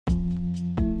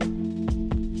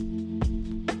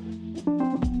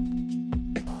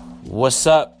What's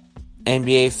up,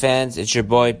 NBA fans? It's your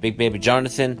boy, Big Baby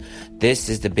Jonathan. This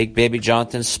is the Big Baby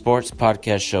Jonathan Sports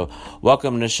Podcast Show.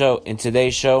 Welcome to the show. In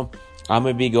today's show, I'm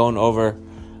going to be going over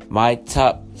my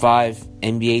top 5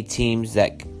 NBA teams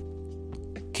that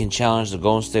can challenge the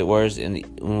Golden State Warriors in the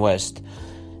West.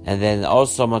 And then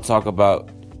also I'm going to talk about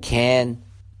can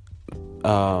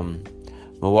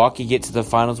Milwaukee get to the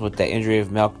finals with the injury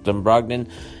of Malcolm Brogdon.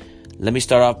 Let me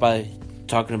start off by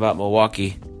talking about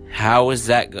Milwaukee. How is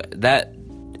that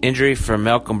injury for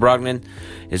Malcolm Brogdon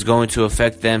is going to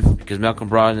affect them? Because Malcolm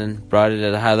Brogdon brought it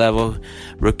at a high level.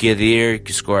 Rookie of the year, he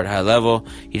can score at a high level.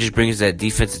 He just brings that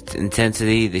defensive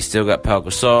intensity. They still got Pau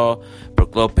Gasol,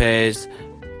 Brook Lopez,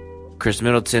 Chris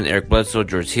Middleton, Eric Bledsoe,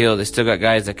 George Hill. They still got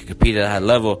guys that can compete at a high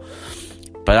level.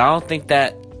 But I don't think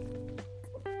that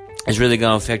is really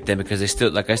going to affect them because they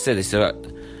still, like I said, they still got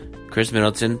Chris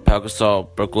Middleton, Pau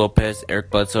Gasol, Brook Lopez, Eric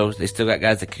Bledsoe. They still got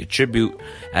guys that contribute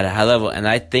at a high level. And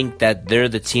I think that they're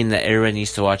the team that everyone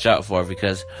needs to watch out for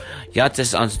because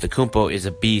Giannis Antetokounmpo is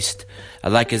a beast. I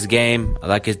like his game. I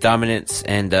like his dominance.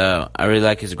 And I really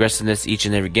like his aggressiveness each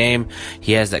and every game.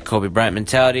 He has that Kobe Bryant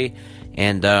mentality.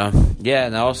 And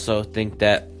and I also think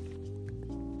that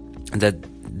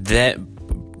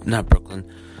not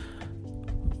Brooklyn,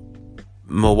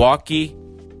 Milwaukee,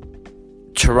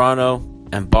 Toronto,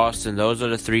 and Boston, those are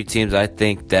the 3 teams I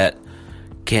think that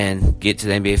can get to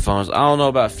the NBA Finals. I don't know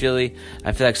about Philly.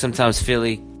 I feel like sometimes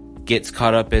Philly gets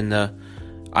caught up in the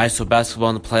ISO basketball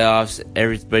in the playoffs.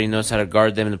 Everybody knows how to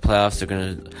guard them in the playoffs. They're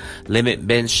going to limit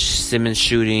Ben Simmons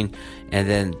shooting, and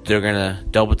then they're going to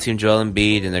double team Joel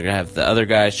Embiid, and they're going to have the other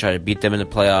guys try to beat them in the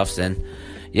playoffs. And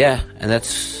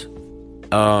that's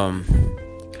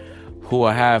who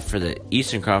I have for the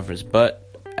Eastern Conference.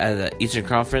 But at the Eastern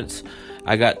Conference,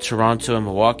 I got Toronto and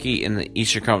Milwaukee in the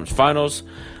Eastern Conference Finals.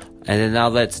 And then now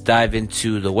let's dive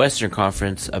into the Western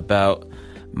Conference about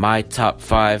my top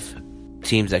 5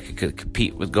 teams that could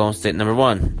compete with Golden State. Number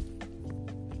 1,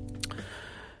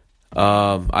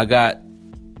 I got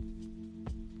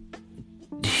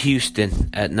Houston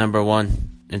at number 1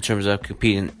 in terms of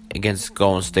competing against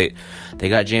Golden State. They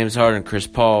got James Harden, Chris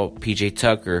Paul, PJ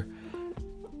Tucker,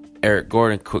 Eric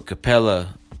Gordon, Quick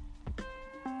Capella.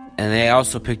 And they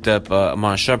also picked up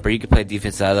Amon Shumpert. He could play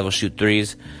defense at high level, shoot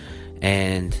threes.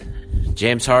 And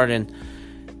James Harden,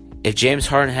 if James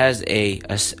Harden has a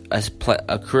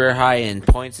career high in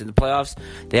points in the playoffs,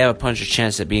 they have a puncher's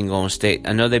chance at beating Golden State.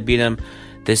 I know they beat them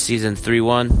this season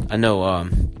 3-1. I know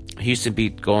Houston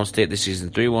beat Golden State this season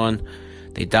 3-1.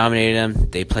 They dominated them.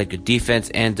 They played good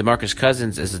defense. And DeMarcus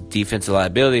Cousins is a defensive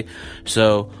liability.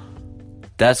 So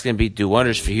that's going to do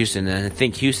wonders for Houston. And I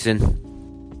think Houston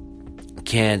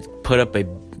can put up a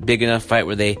big enough fight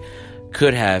where they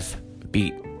could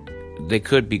beat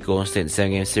Golden State in the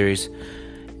 7-game series.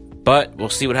 But we'll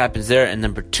see what happens there. And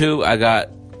number 2, I got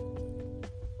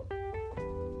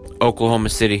Oklahoma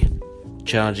City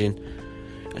challenging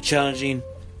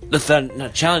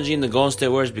the Golden State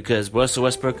Warriors because Russell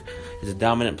Westbrook is a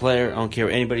dominant player. I don't care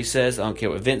what anybody says. I don't care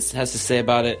what Vince has to say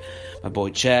about it. My boy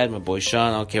Chad, my boy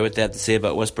Sean, I don't care what they have to say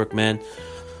about Westbrook, man.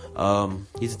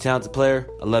 He's a talented player.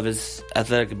 I love his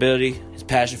athletic ability, his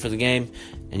passion for the game.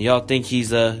 And y'all think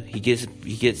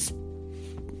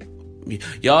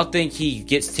y'all think he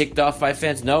gets ticked off by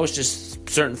fans? No, it's just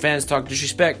certain fans talk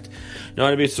disrespect. You know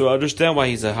what I mean? So I understand why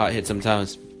he's a hot hit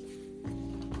sometimes.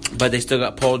 But they still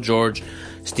got Paul George,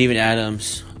 Steven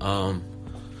Adams,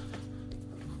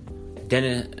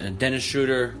 Dennis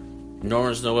Schroeder,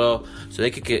 Norris Noel. So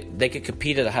they could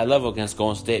compete at a high level against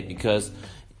Golden State because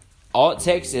all it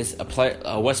takes is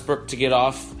a Westbrook to get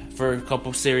off for a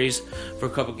couple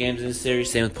games in the series.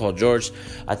 Same with Paul George.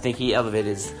 I think he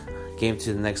elevated his game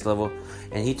to the next level,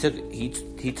 and he took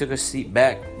a seat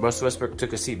back. Russell Westbrook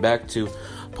took a seat back to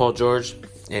Paul George,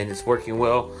 and it's working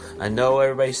well. I know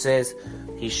everybody says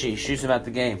he shoots him out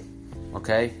the game.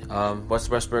 Okay,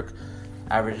 Westbrook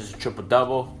averages a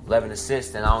triple-double, 11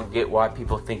 assists, and I don't get why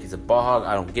people think he's a ball hog.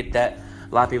 I don't get that.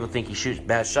 A lot of people think he shoots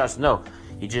bad shots. No,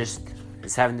 he just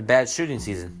is having the bad shooting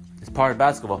season. It's part of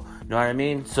basketball. You know what I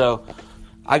mean? So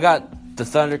I got the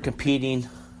Thunder competing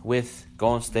with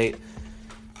Golden State.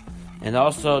 And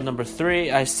also number 3,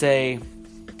 I say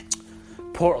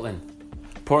Portland.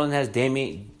 Portland has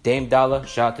Dame Dollar.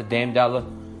 Shout out to Dame Dollar.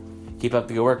 Keep up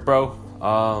the good work, bro.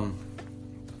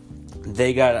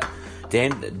 They got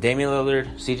Damian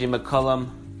Lillard, CJ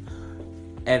McCollum,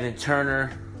 Evan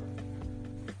Turner,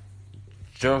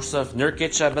 Joseph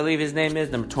Nurkic, I believe his name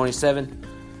is, number 27.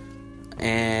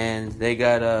 And they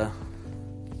got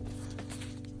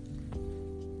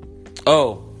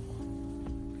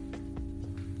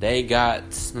they got,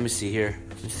 let me see here.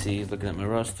 Let me see, looking at my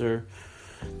roster.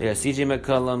 They got C.J.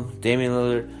 McCollum, Damian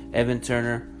Lillard, Evan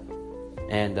Turner,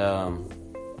 and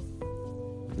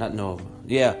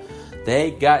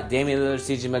they got Damian Lillard,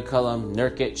 C.J. McCollum,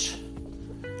 Nurkic,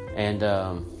 and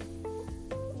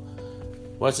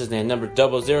what's his name? Number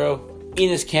 00,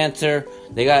 Enes Kanter.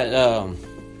 They got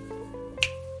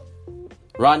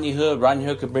Rodney Hood. Rodney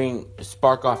Hood could bring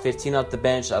spark off 15 off the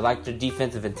bench. I like their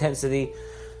defensive intensity.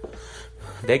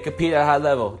 They compete at a high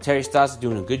level. Terry Stotts is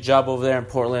doing a good job over there in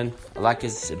Portland. I like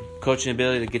his coaching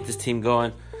ability to get this team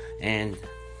going. And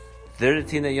they're the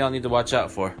team that y'all need to watch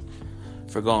out for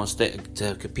Golden State,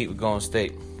 to compete with Golden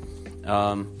State.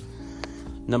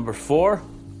 Number 4,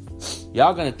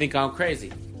 y'all going to think I'm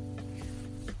crazy.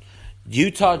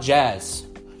 Utah Jazz.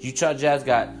 Utah Jazz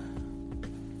got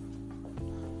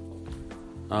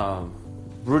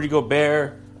Rudy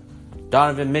Gobert,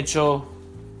 Donovan Mitchell,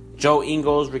 Joe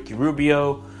Ingles, Ricky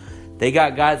Rubio. They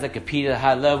got guys that compete at a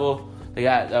high level. They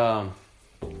got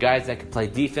guys that can play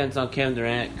defense on Kevin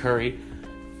Durant, Curry,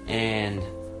 and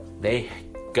they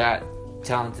got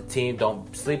talented team.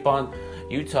 Don't sleep on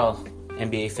Utah,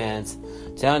 NBA fans.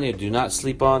 I'm telling you, do not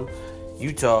sleep on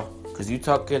Utah, because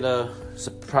Utah can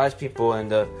surprise people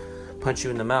and punch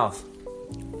you in the mouth.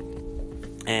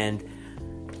 And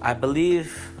I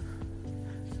believe,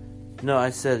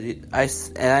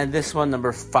 this one,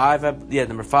 number 5.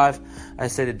 Number 5. I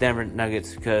said the Denver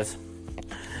Nuggets, because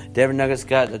Denver Nuggets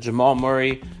got Jamal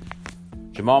Murray.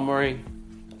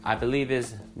 I believe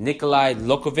is Nikolai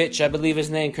Lokovic, I believe his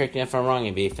name. Correct me if I'm wrong,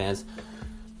 NBA fans.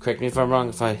 Correct me if I'm wrong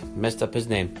if I messed up his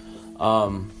name.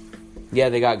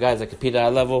 They got guys that compete at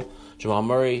a level. Jamal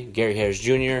Murray, Gary Harris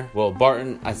Jr., Will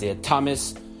Barton, Isaiah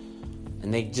Thomas.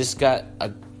 And they just got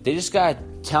a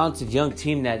talented young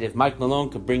team that if Mike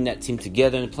Malone could bring that team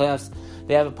together in the playoffs,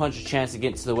 they have a punch of chance to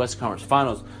get into the West Conference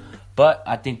Finals. But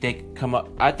I think they can come up.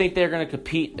 I think they're going to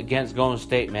compete against Golden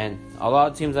State, man. A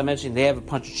lot of teams I mentioned, they have a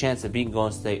punch of chance of beating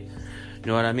Golden State. You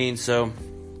know what I mean? So,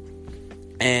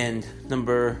 and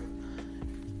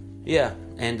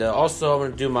also I'm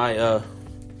going to do my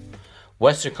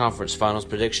Western Conference Finals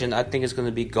prediction. I think it's going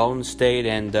to be Golden State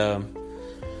and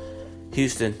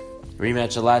Houston,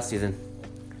 rematch of last season.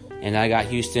 And I got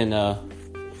Houston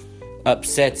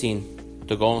upsetting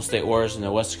the Golden State Warriors in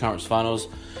the Western Conference Finals.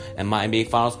 And my NBA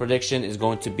Finals prediction is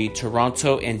going to be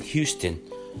Toronto and Houston.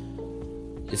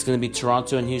 It's going to be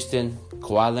Toronto and Houston.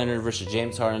 Kawhi Leonard versus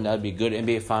James Harden. That would be good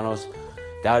NBA Finals.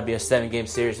 That would be a 7-game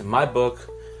series in my book.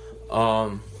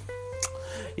 And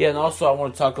also I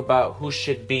want to talk about who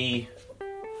should be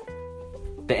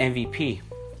the MVP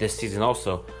this season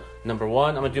also. Number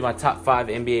 1, I'm going to do my top 5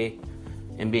 NBA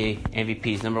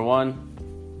MVPs. Number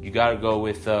 1, you got to go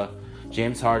with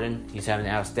James Harden. He's having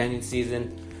an outstanding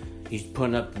season. He's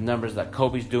putting up the numbers that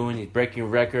Kobe's doing. He's breaking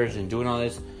records and doing all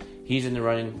this. He's in the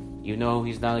running. You know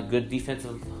he's not a good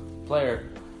defensive player.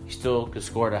 He still could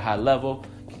score at a high level.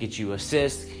 Can get you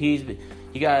assists. He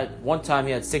got one time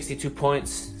he had 62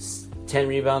 points, 10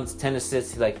 rebounds, 10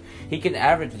 assists. He can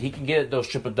average. He can get those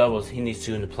triple doubles he needs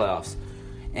to in the playoffs.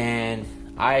 And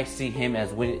I see him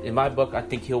as winning. In my book, I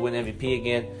think he'll win MVP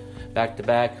again, back to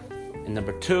back. And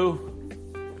number 2,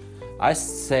 I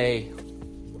say,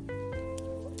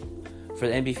 for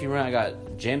the MVP run, I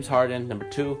got James Harden. Number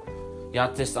 2,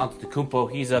 Giannis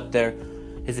Antetokounmpo. He's up there.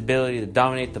 His ability to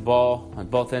dominate the ball on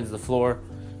both ends of the floor.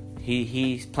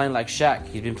 He's playing like Shaq.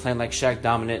 He's been playing like Shaq,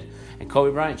 dominant. And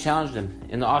Kobe Bryant challenged him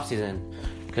in the offseason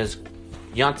because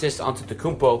Giannis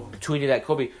Antetokounmpo tweeted at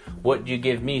Kobe, "What do you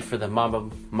give me for the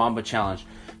Mamba challenge?"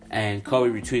 And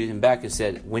Kobe retweeted him back and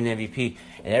said, "Win MVP."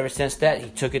 And ever since that, he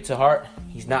took it to heart.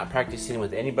 He's not practicing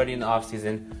with anybody in the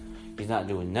offseason. He's not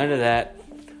doing none of that.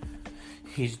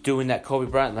 He's doing that Kobe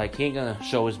Bryant, he ain't going to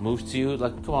show his moves to you.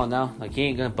 Come on now. He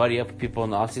ain't going to buddy up with people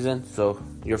in the offseason so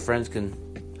your friends can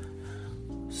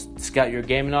scout your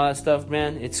game and all that stuff,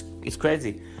 man. It's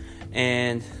crazy.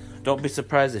 And don't be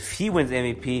surprised if he wins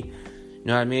MVP. You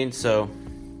know what I mean? So,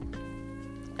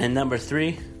 and number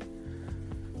 3,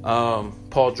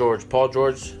 Paul George. Paul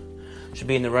George should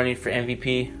be in the running for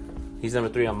MVP. He's number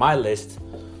 3 on my list,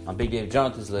 on Big Dave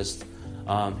Jonathan's list.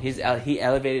 He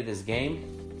elevated his game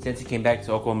since he came back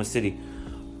to Oklahoma City.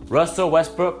 Russell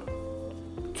Westbrook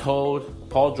told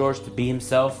Paul George to be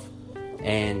himself,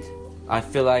 and I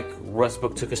feel like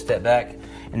Westbrook took a step back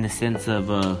in the sense of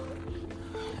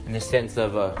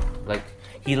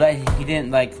he let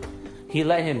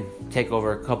him take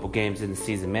over a couple games in the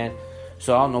season, man.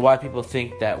 So I don't know why people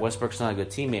think that Westbrook's not a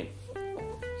good teammate.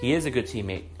 He is a good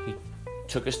teammate. He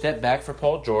took a step back for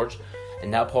Paul George, and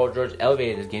now Paul George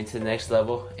elevated his game to the next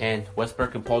level, and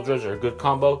Westbrook and Paul George are a good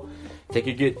combo. If they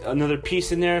could get another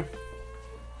piece in there,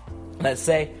 let's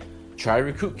say try to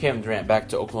recruit Kevin Durant back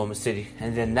to Oklahoma City.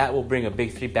 And then that will bring a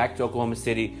big three back to Oklahoma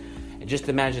City. And just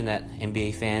imagine that,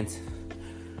 NBA fans.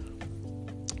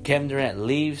 Kevin Durant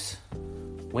leaves,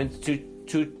 wins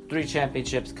three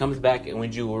championships, comes back and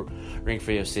wins you a ring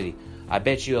for your city. I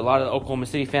bet you a lot of the Oklahoma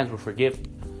City fans will forgive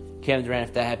Kevin Durant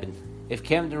if that happened. If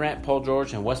Kevin Durant, Paul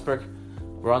George, and Westbrook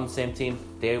were on the same team,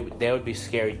 they would be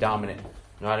scary dominant.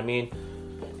 You know what I mean?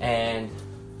 And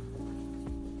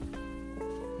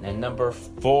number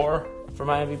 4 for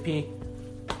my MVP,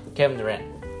 Kevin Durant.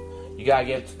 You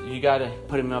gotta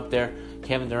put him up there.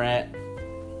 Kevin Durant,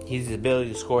 he's the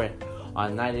ability to score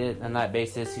on a night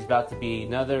basis. He's about to be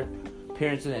another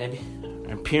appearance in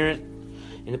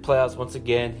the playoffs once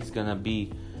again. He's gonna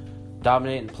be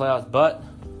dominating the playoffs, but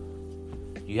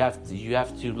you have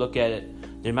to look at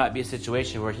it. There might be a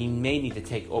situation where he may need to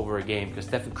take over a game because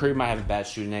Stephen Curry might have a bad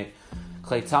shooting night.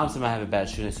 Klay Thompson might have a bad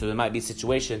shooting night, so there might be a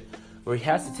situation where he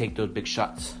has to take those big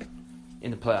shots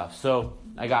in the playoffs. So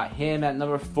I got him at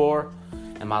number 4,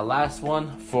 and my last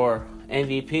one for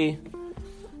MVP.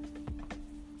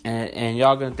 And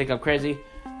y'all gonna think I'm crazy.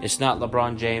 It's not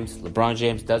LeBron James. LeBron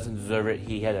James doesn't deserve it.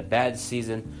 He had a bad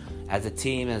season as a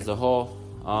team, as a whole.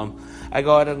 I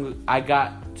got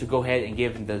to go ahead and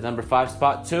give the number 5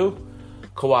 spot to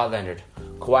Kawhi Leonard.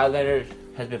 Kawhi Leonard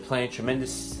has been playing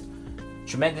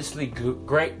tremendously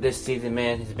great this season,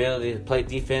 man. His ability to play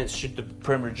defense, shoot the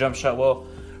perimeter jump shot well.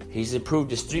 He's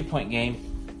improved his 3-point game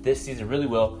this season really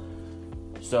well.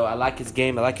 So I like his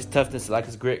game. I like his toughness. I like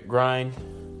his grit, grind.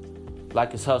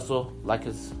 Like his hustle,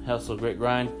 grit,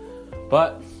 grind.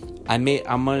 But I'm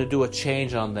gonna do a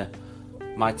change on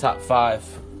my top 5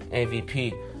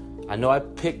 MVP. I know I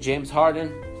picked James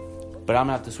Harden, but I'm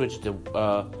gonna have to switch it to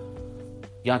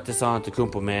Giannis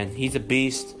Antetokounmpo, man. He's a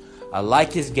beast. I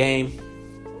like his game.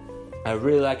 I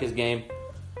really like his game.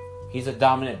 He's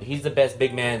the best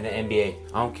big man in the NBA.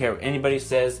 I don't care what anybody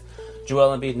says.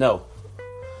 Joel Embiid, no.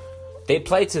 They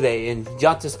played today, and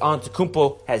Giannis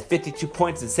Antetokounmpo has 52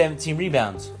 points and 17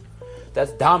 rebounds.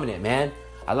 That's dominant, man.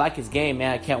 I like his game,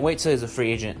 man. I can't wait till he's a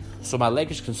free agent so my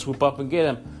Lakers can swoop up and get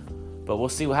him. But we'll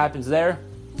see what happens there.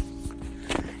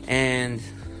 And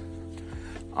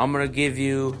I'm going to give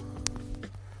you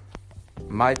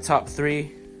my top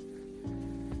 3.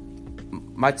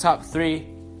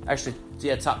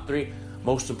 Top 3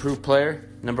 most improved player.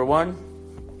 Number 1,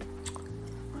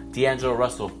 D'Angelo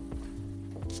Russell.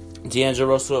 D'Angelo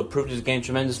Russell improved his game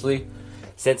tremendously.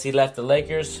 Since he left the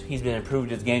Lakers, he's been improved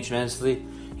his game tremendously.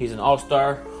 He's an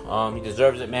all-star. He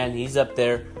deserves it, man. He's up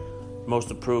there,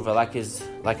 most improved. I like his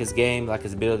game, like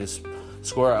his ability to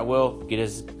score at will, get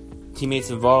his teammates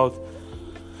involved.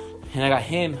 And I got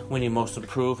him winning most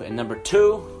improved. And number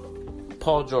 2,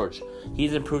 Paul George.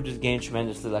 He's improved his game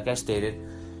tremendously, like I stated.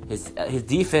 His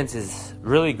defense is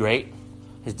really great.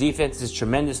 His defense is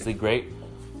tremendously great.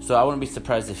 So I wouldn't be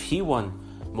surprised if he won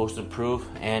most improved.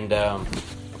 And I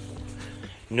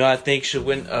think should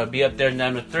be up there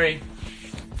number 3.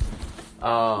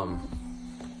 Let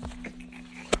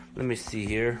me see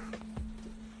here.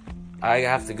 I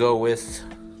have to go with,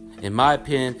 in my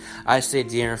opinion, I say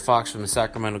De'Aaron Fox from the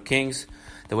Sacramento Kings.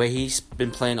 The way he's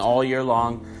been playing all year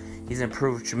long, he's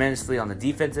improved tremendously on the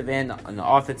defensive end, on the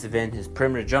offensive end. His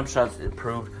perimeter jump shots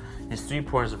improved, his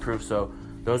 3-pointers improved. So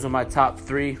those are my top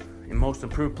 3 and most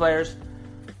improved players.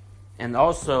 And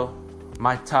also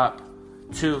my top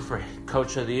 2 for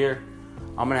Coach of the Year.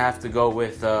 I'm going to have to go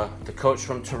with the coach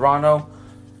from Toronto.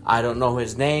 I don't know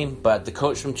his name, but the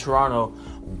coach from Toronto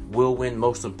will win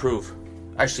most improved.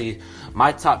 Actually,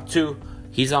 my top 2,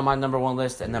 he's on my number 1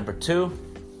 list at number 2.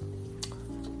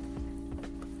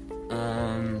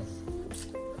 I'm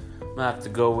going to have to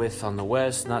go with on the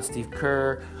West, not Steve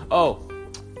Kerr. Oh,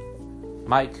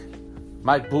 Mike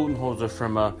Budenholzer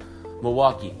from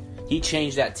Milwaukee. He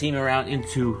changed that team around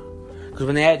because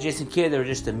when they had Jason Kidd, they were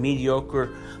just a mediocre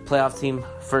playoff team,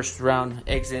 first round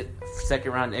exit,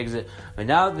 second round exit. But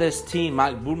now this team,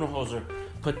 Mike Budenholzer,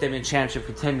 put them in championship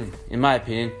contending, in my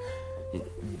opinion.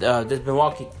 This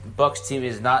Milwaukee Bucks team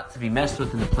is not to be messed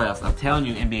with in the playoffs. I'm telling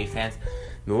you, NBA fans,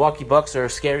 Milwaukee Bucks are a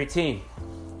scary team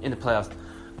in the playoffs.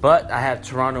 But I have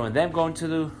Toronto and them going to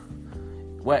the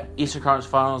Eastern Conference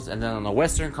Finals, and then on the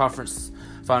Western Conference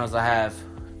Finals, I have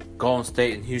Golden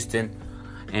State and Houston,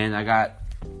 and I got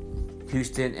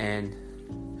Houston and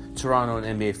Toronto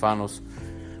in the NBA Finals.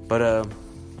 But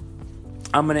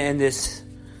I'm going to end this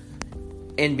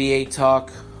NBA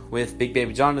talk with Big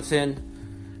Baby Jonathan.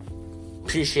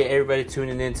 Appreciate everybody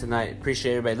tuning in tonight.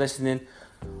 Appreciate everybody listening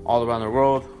all around the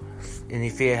world. And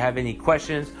if you have any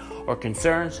questions or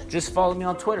concerns, just follow me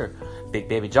on Twitter, Big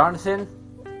Baby Jonathan.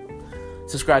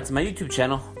 Subscribe to my YouTube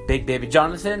channel, Big Baby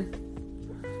Jonathan.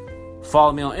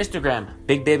 Follow me on Instagram,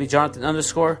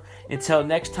 BigBabyJonathan_. Until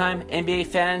next time, NBA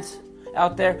fans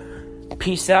out there,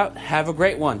 peace out. Have a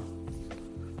great one.